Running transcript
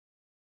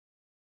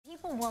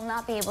People will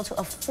not be able to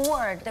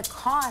afford the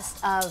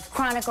cost of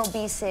chronic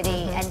obesity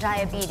and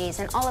diabetes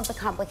and all of the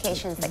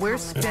complications that come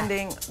with that. We're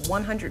spending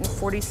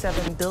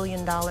 $147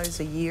 billion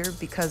a year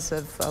because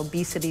of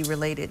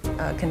obesity-related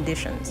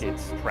conditions.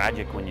 It's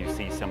tragic when you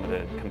see some of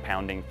the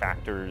compounding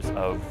factors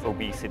of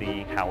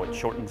obesity, how it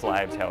shortens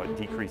lives, how it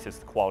decreases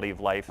the quality of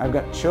life. I've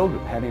got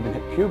children haven't even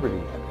hit puberty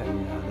yet,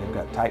 and they've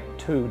got type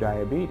 2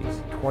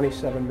 diabetes.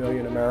 27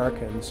 million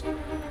Americans,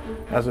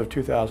 as of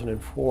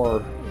 2004,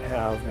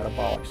 have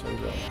metabolic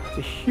syndrome. It's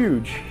a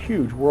huge,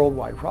 huge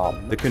worldwide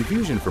problem. The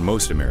confusion for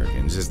most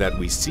Americans is that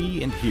we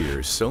see and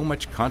hear so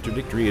much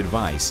contradictory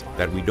advice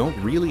that we don't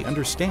really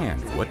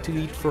understand what to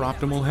eat for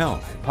optimal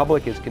health. The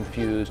public is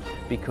confused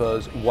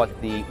because what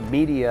the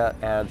media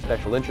and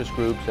special interest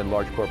groups and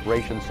large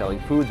corporations selling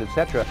foods,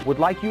 etc., would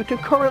like you to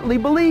currently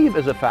believe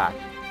is a fact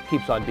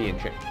keeps on being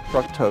changed.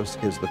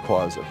 Fructose is the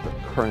cause of the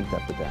current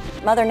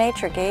epidemic. Mother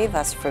Nature gave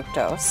us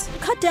fructose.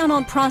 Cut down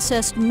on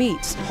processed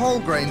meats. Whole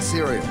grain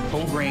cereal.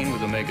 Whole grain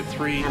with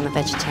omega-3. I'm a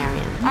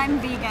vegetarian. I'm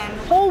vegan.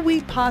 Whole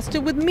wheat pasta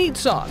with meat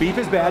sauce. Beef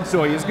is bad,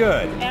 soy is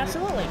good.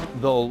 Absolutely.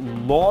 The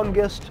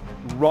longest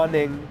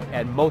running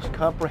and most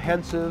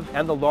comprehensive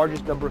and the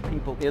largest number of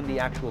people in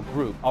the actual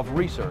group of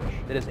research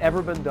that has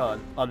ever been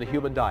done on the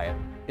human diet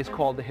is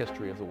called The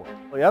History of the World.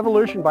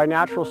 Evolution by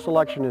natural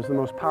selection is the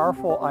most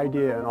powerful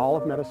idea in all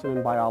of medicine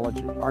and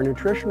biology. Our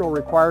nutritional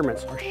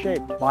requirements are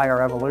shaped by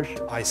our evolution.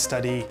 I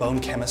study bone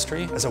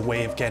chemistry as a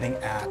way of getting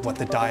at what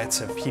the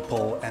diets of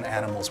people and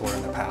animals were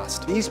in the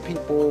past. These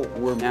people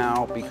were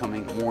now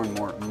becoming more and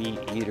more meat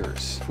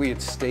eaters. If we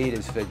had stayed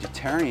as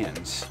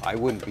vegetarians, I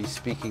wouldn't be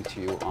speaking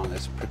to you on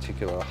this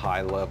particular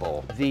high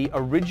level. The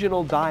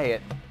original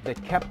diet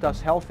that kept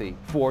us healthy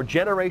for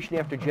generation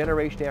after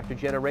generation after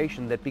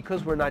generation, that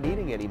because we're not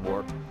eating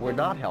anymore, we're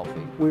not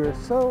healthy. We are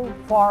so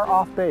far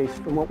off base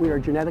from what we are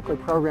genetically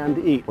programmed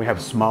to eat. We have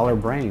smaller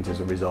brains as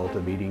a result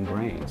of eating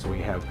grains. We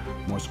have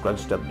more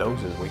scrunched up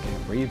noses we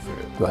can't breathe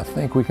through. So I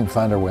think we can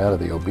find our way out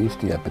of the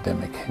obesity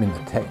epidemic. I mean,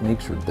 the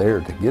techniques are there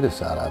to get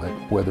us out of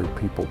it, whether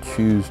people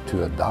choose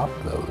to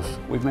adopt those.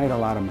 We've made a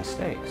lot of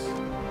mistakes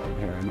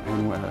here, and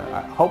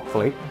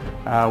hopefully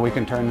we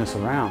can turn this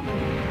around.